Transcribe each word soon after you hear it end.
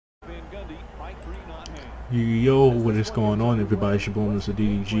Yo, what is going on, everybody? It's your boy, Mr.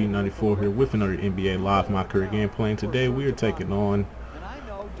 DDG94 here with another NBA Live My Career Gameplay. And today we are taking on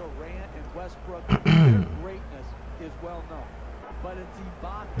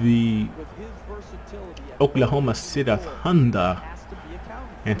the Oklahoma City Thunder.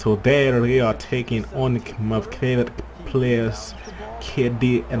 And today they are taking on my favorite players,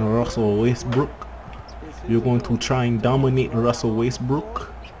 KD and Russell Westbrook. You're going to try and dominate Russell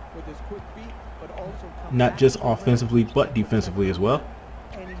Westbrook, not just offensively but defensively as well.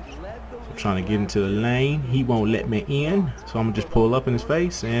 I'm trying to get into the lane. He won't let me in, so I'm gonna just pull up in his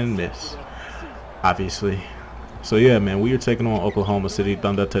face and miss, obviously. So yeah, man, we are taking on Oklahoma City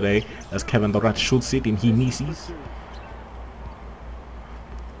Thunder today. That's Kevin Durant shoots it and he misses.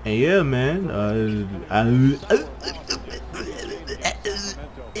 And yeah, man,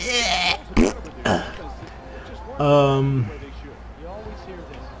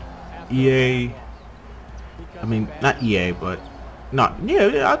 EA, I mean, not EA, but not, yeah,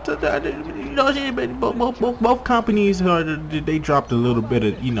 you know, both companies are, they dropped a little bit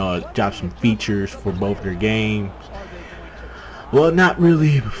of, you know, dropped some features for both their games. Well, not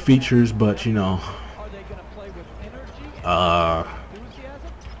really features, but you know,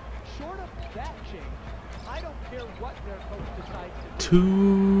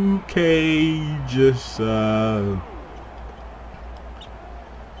 2K just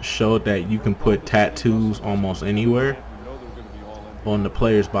showed that you can put tattoos almost anywhere on the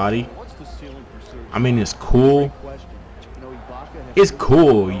player's body. I mean, it's cool. It's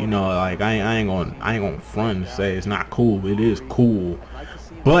cool, you know. Like I ain't gonna front and say it's not cool. It is cool,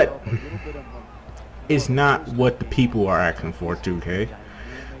 but it's not what the people are asking for. 2K.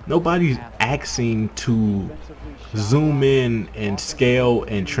 Nobody's asking to zoom in and scale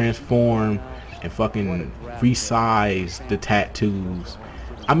and transform and fucking resize the tattoos.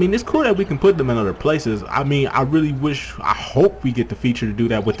 I mean, it's cool that we can put them in other places. I mean, I really wish, I hope we get the feature to do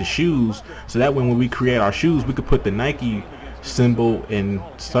that with the shoes, so that when we create our shoes, we could put the Nike symbol in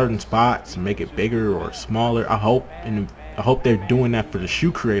certain spots and make it bigger or smaller. I hope they're doing that for the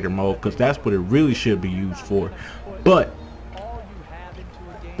shoe creator mode, because that's what it really should be used for. But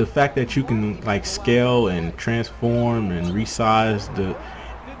the fact that you can like scale and transform and resize the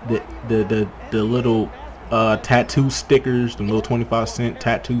little tattoo stickers, the little 25-cent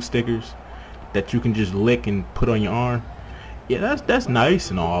tattoo stickers that you can just lick and put on your arm, yeah, that's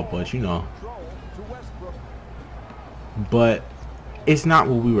nice and all, but you know, but it's not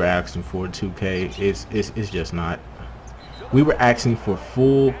what we were asking for. 2K, it's just not. We were asking for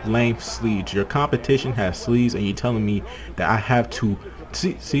full length sleeves. Your competition has sleeves, and you're telling me that I have to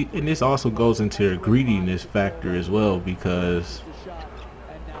see, and this also goes into your greediness factor as well, because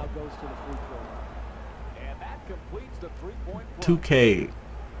 2K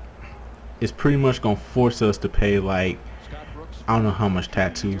is pretty much gonna force us to pay, like, I don't know how much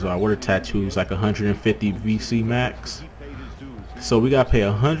tattoos are. What are tattoos? Like 150 VC max. So we gotta pay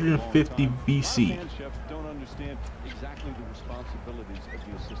 150 VC.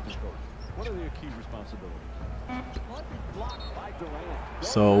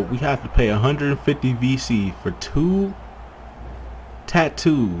 So we have to pay 150 VC for 2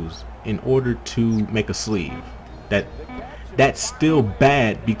 tattoos in order to make a sleeve. That's still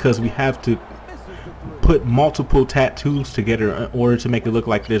bad, because we have to put multiple tattoos together in order to make it look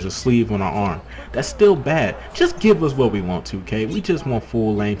like there's a sleeve on our arm. That's still bad. Just give us what we want, 2K. We just want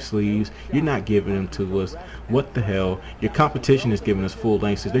full length sleeves. You're not giving them to us. What the hell? Your competition is giving us full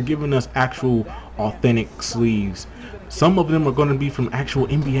length sleeves. They're giving us actual authentic sleeves. Some of them are going to be from actual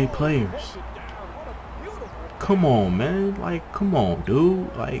NBA players. Come on, man. Like, come on,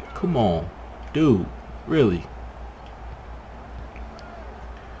 dude. Like, come on, dude. Really?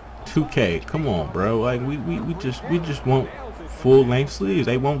 2K, come on, bro. Like, we just want full length sleeves.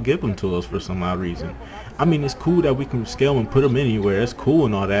 They won't give them to us for some odd reason. I mean, it's cool that we can scale and put them anywhere. That's cool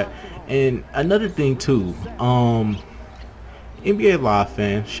and all that. And another thing too, NBA Live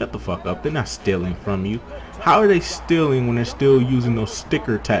fans, shut the fuck up. They're not stealing from you. How are they stealing when they're still using those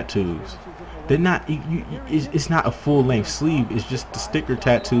sticker tattoos? They're not. It's not a full length sleeve. It's just the sticker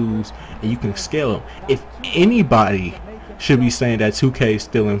tattoos, and you can scale them. If anybody should be saying that 2K is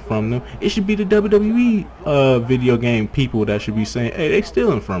stealing from them, it should be the WWE video game people that should be saying, hey, they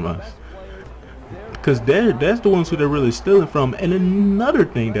stealing from us, because that's the ones who they're really stealing from. And another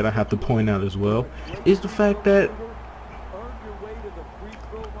thing that I have to point out as well is the fact that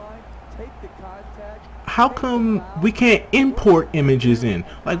how come we can't import images in?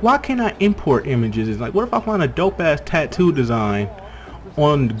 Like, why can't I import images in? Like, what if I find a dope ass tattoo design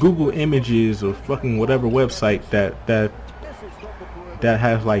on Google Images or fucking whatever website that that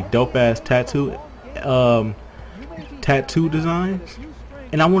has like dope ass tattoo designs,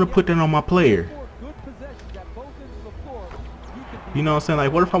 and I want to put that on my player. You know what I'm saying?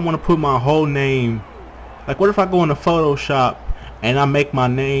 Like, what if I want to put my whole name? Like, what if I go into Photoshop and I make my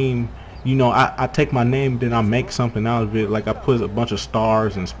name? You know, I take my name, then I make something out of it. Like, I put a bunch of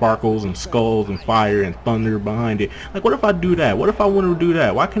stars and sparkles and skulls and fire and thunder behind it. Like, what if I do that? What if I want to do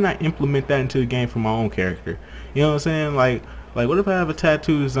that? Why can't I implement that into the game for my own character? You know what I'm saying? Like what if I have a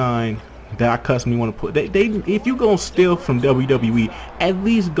tattoo design that I customly want to put? If you gonna steal from WWE, at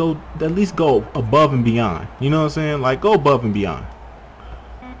least go above and beyond. You know what I'm saying? Like, go above and beyond.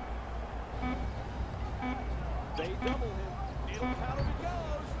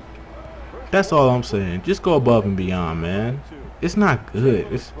 That's all I'm saying. Just go above and beyond, man. It's not good.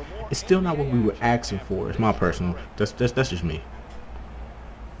 It's still not what we were asking for. It's my personal. That's just me.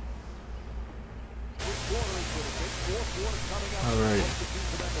 Alright.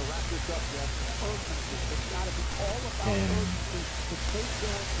 And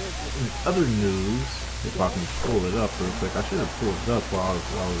in other news, if I can pull it up real quick, I should have pulled it up while I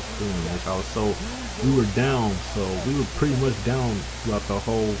was doing this. We were down, so we were pretty much down throughout the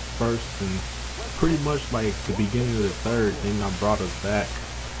whole first and pretty much like the beginning of the third. Then I brought us back.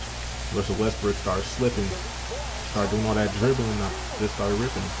 Russell Westbrook started slipping, started doing all that dribbling, and I just started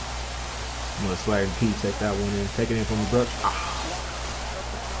ripping. I'm gonna slide and P, take that one in, take it in from the brush.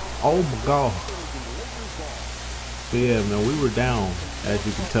 Oh my god. So yeah, man, we were down, as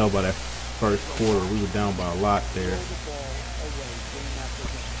you can tell by that first quarter. We were down by a lot there.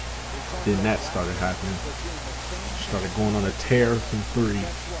 Then that started happening. Started going on a tear from three.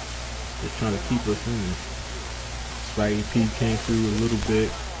 Just trying to keep us in there. Swaggy P came through a little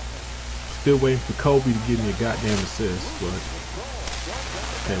bit. Still waiting for Kobe to give me a goddamn assist, but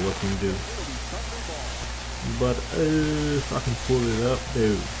okay, what can you do? But if I can pull it up,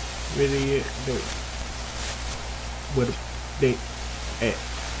 dude. Really, dude. What they at,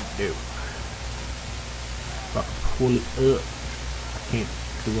 dude? If I can pull it up, I can't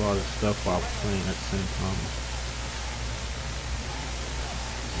do all this stuff while playing at the same time.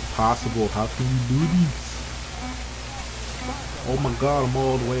 Impossible. How can you do this? Oh my god, I'm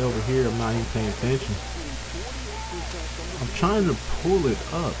all the way over here. I'm not even paying attention. I'm trying to pull it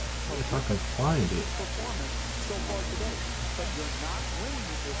up if I can find it.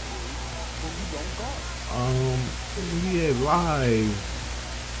 Yeah, live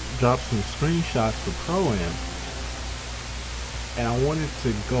dropped some screenshots for Pro-Am, and I wanted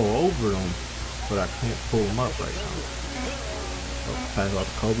to go over them, but I can't pull them up right now. So pass it off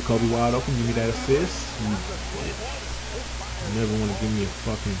to Kobe. Kobe wide open. Give me that assist. You never want to give me a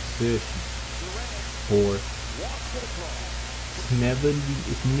fucking assist, or it's never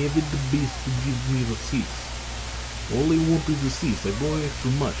the best to give me the assist. All they want is assist. I go extra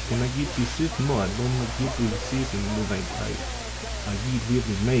much. Can I get the assist? No, I don't want to get the assist, and then I get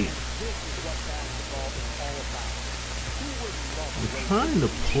really made. I'm trying to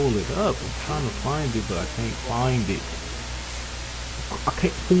pull it up. I'm trying to find it, but I can't find it. I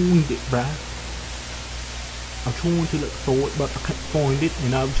can't find it, bruh. I'm trying to look for it, but I can't find it,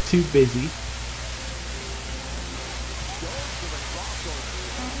 and I was too busy.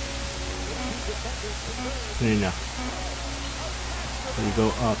 There you go. There you go.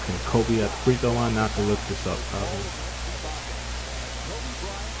 Okay, Kobe at the free throw line. Now I can look this up, probably.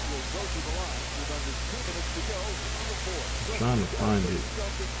 I'm trying to find it.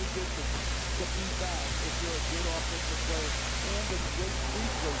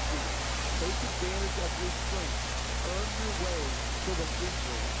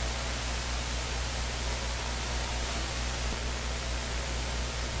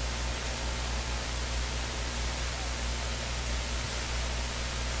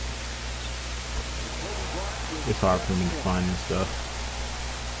 It's hard for me to find this stuff.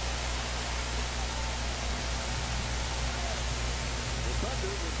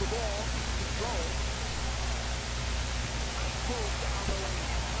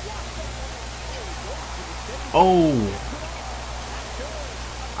 Oh,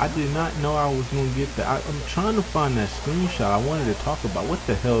 I did not know I was going to get that. I'm trying to find that screenshot I wanted to talk about. What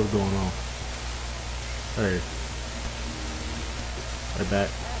the hell is going on? Hey, right back.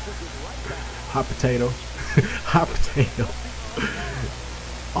 Hot potato. Hot potato.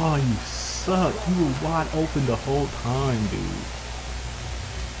 Oh, you suck. You were wide open the whole time, dude.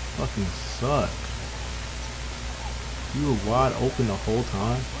 Fucking suck. You were wide open the whole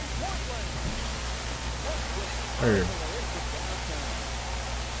time. Hey.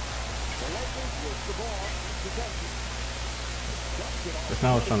 That's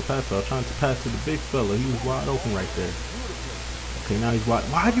not what I was trying to pass to. I was trying to pass to the big fella. He was wide open right there. Okay, now he's blocked.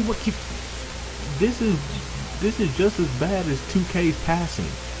 Why do you keep? This is just as bad as 2K's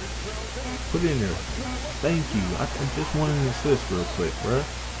passing. Put it in there. Thank you. I just wanted an assist real quick, bruh.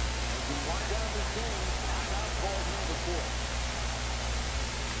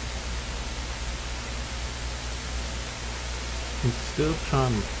 He's still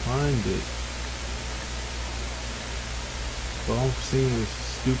trying to find it. But I'm seeing this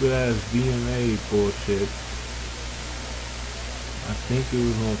stupid ass VMA bullshit. I think it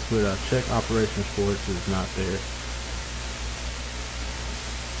was on Twitter. I checked Operation Sports, it's not there.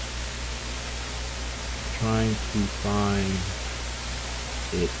 Trying to find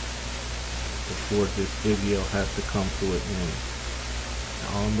it before this video has to come to an end.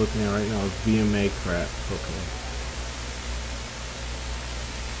 All I'm looking at right now is VMA crap. Okay.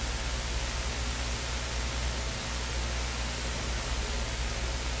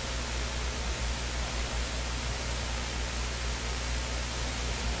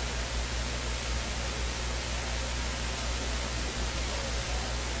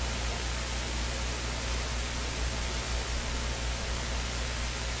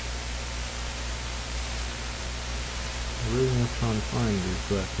 I really am trying to find this,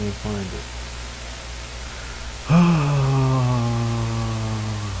 but I can't find it.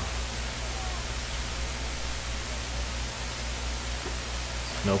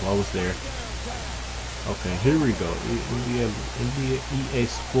 Nope, I was there. Okay, here we go. EA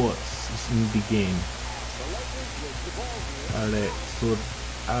Sports is in the game. Alright, so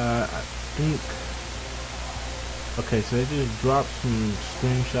I think. Okay, so they just dropped some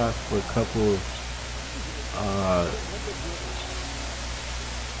screenshots for a couple of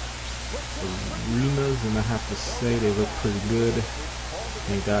arenas, and I have to say they look pretty good.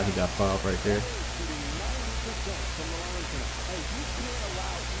 Thank God he got fouled right there.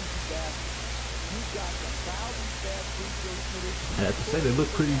 I have to say they look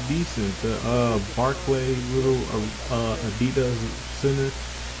pretty decent. The Barclay little Adidas center,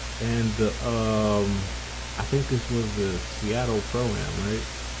 and the I think this was the Seattle Pro-Am, right?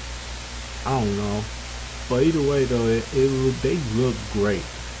 I don't know, but either way though, they look great.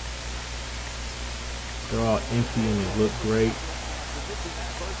 They're all empty and they look great.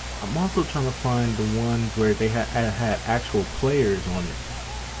 I'm also trying to find the ones where they had actual players on it,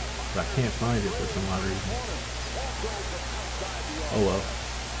 but I can't find it for some odd reason. Oh well.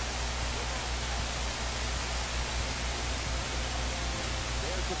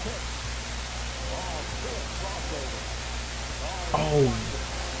 Oh,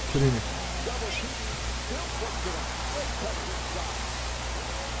 put in it.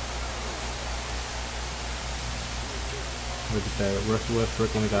 Look at that. Russell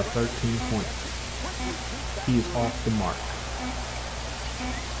Westbrook only got 13 points. He is off the mark.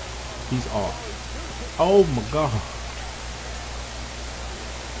 He's off. Oh my god.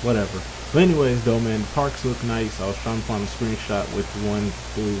 Whatever. But anyways though, man, the parks look nice. I was trying to find a screenshot with one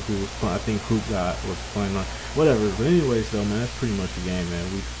dude who was playing, I think Hoop God was playing on. Whatever. But anyways though, man, that's pretty much the game, man.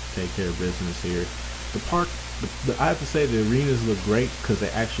 We take care of business here. The park, I have to say the arenas look great because they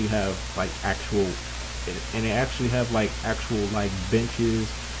actually have like actual, and they actually have like actual like benches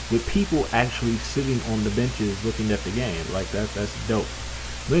with people actually sitting on the benches looking at the game. Like that's dope.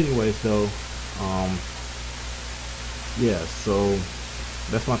 But anyways though, yeah, so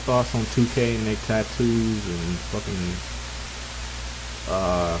that's my thoughts on 2K and their tattoos and fucking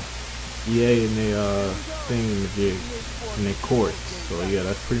EA and their thing in their courts. So yeah,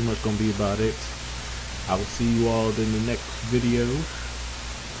 that's pretty much gonna be about it. I will see you all in the next video.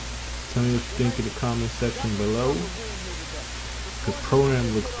 Tell me what you think in the comment section below. Cause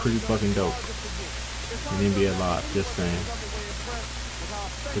Pro-Am looks pretty fucking dope in NBA Live, just saying.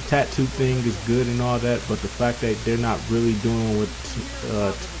 The tattoo thing is good and all that, but the fact that they're not really doing what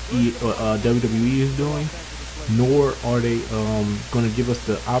WWE is doing, nor are they going to give us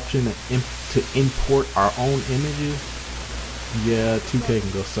the option to import our own images. Yeah, 2K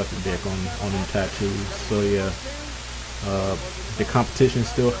can go suck a dick on them tattoos. So yeah, the competition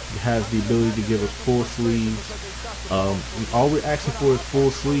still has the ability to give us full sleeves. All we're asking for is full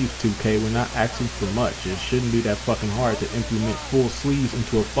sleeves, 2K. We're not asking for much. It shouldn't be that fucking hard to implement full sleeves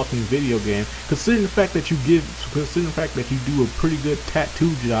into a fucking video game. Considering the fact that you do a pretty good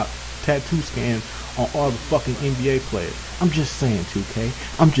tattoo scan on all the fucking NBA players. I'm just saying, 2K.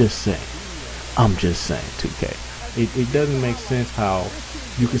 I'm just saying, 2K. It doesn't make sense how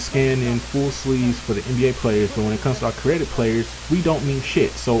you can scan in full sleeves for the NBA players, but when it comes to our creative players, we don't mean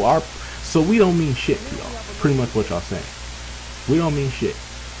shit. So we don't mean shit to y'all. Pretty much what y'all saying. We don't mean shit.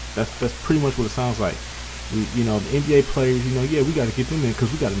 That's pretty much what it sounds like. You know, the NBA players, you know, yeah, we got to get them in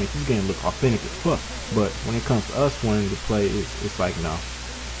because we got to make this game look authentic as fuck. But when it comes to us wanting to play, it's like, no.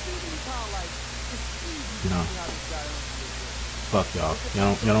 No. Fuck y'all.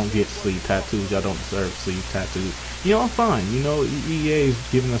 Y'all don't get sleeve tattoos. Y'all don't deserve sleeve tattoos. You know, I'm fine. You know, EA is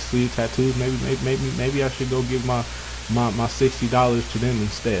giving us sleeve tattoos. Maybe I should go give my $60 to them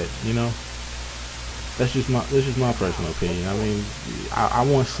instead. You know, that's just my personal opinion. I mean, I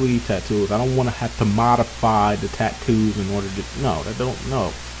want sleeve tattoos. I don't want to have to modify the tattoos in order to. No,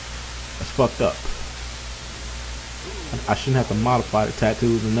 that's fucked up. I shouldn't have to modify the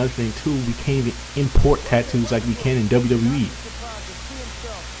tattoos. Another thing too, we can't even import tattoos like we can in WWE.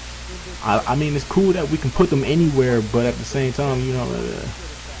 I mean, it's cool that we can put them anywhere, but at the same time, you know,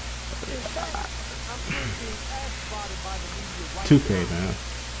 2K, man,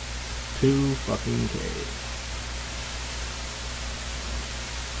 2 fucking K.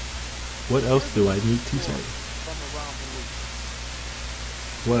 What else do I need to say?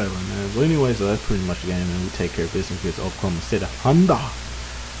 Whatever, man. Well, anyway, so that's pretty much the game, man. We take care of business with Oklahoma City Honda.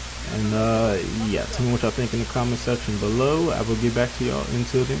 And, yeah, tell me what y'all think in the comment section below. I will get back to y'all.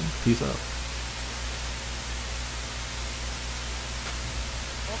 Until then, peace out.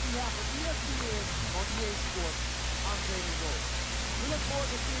 On behalf of ESPN on EA Sports, I'm David Rose. We look forward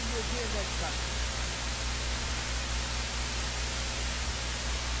to seeing you again next time.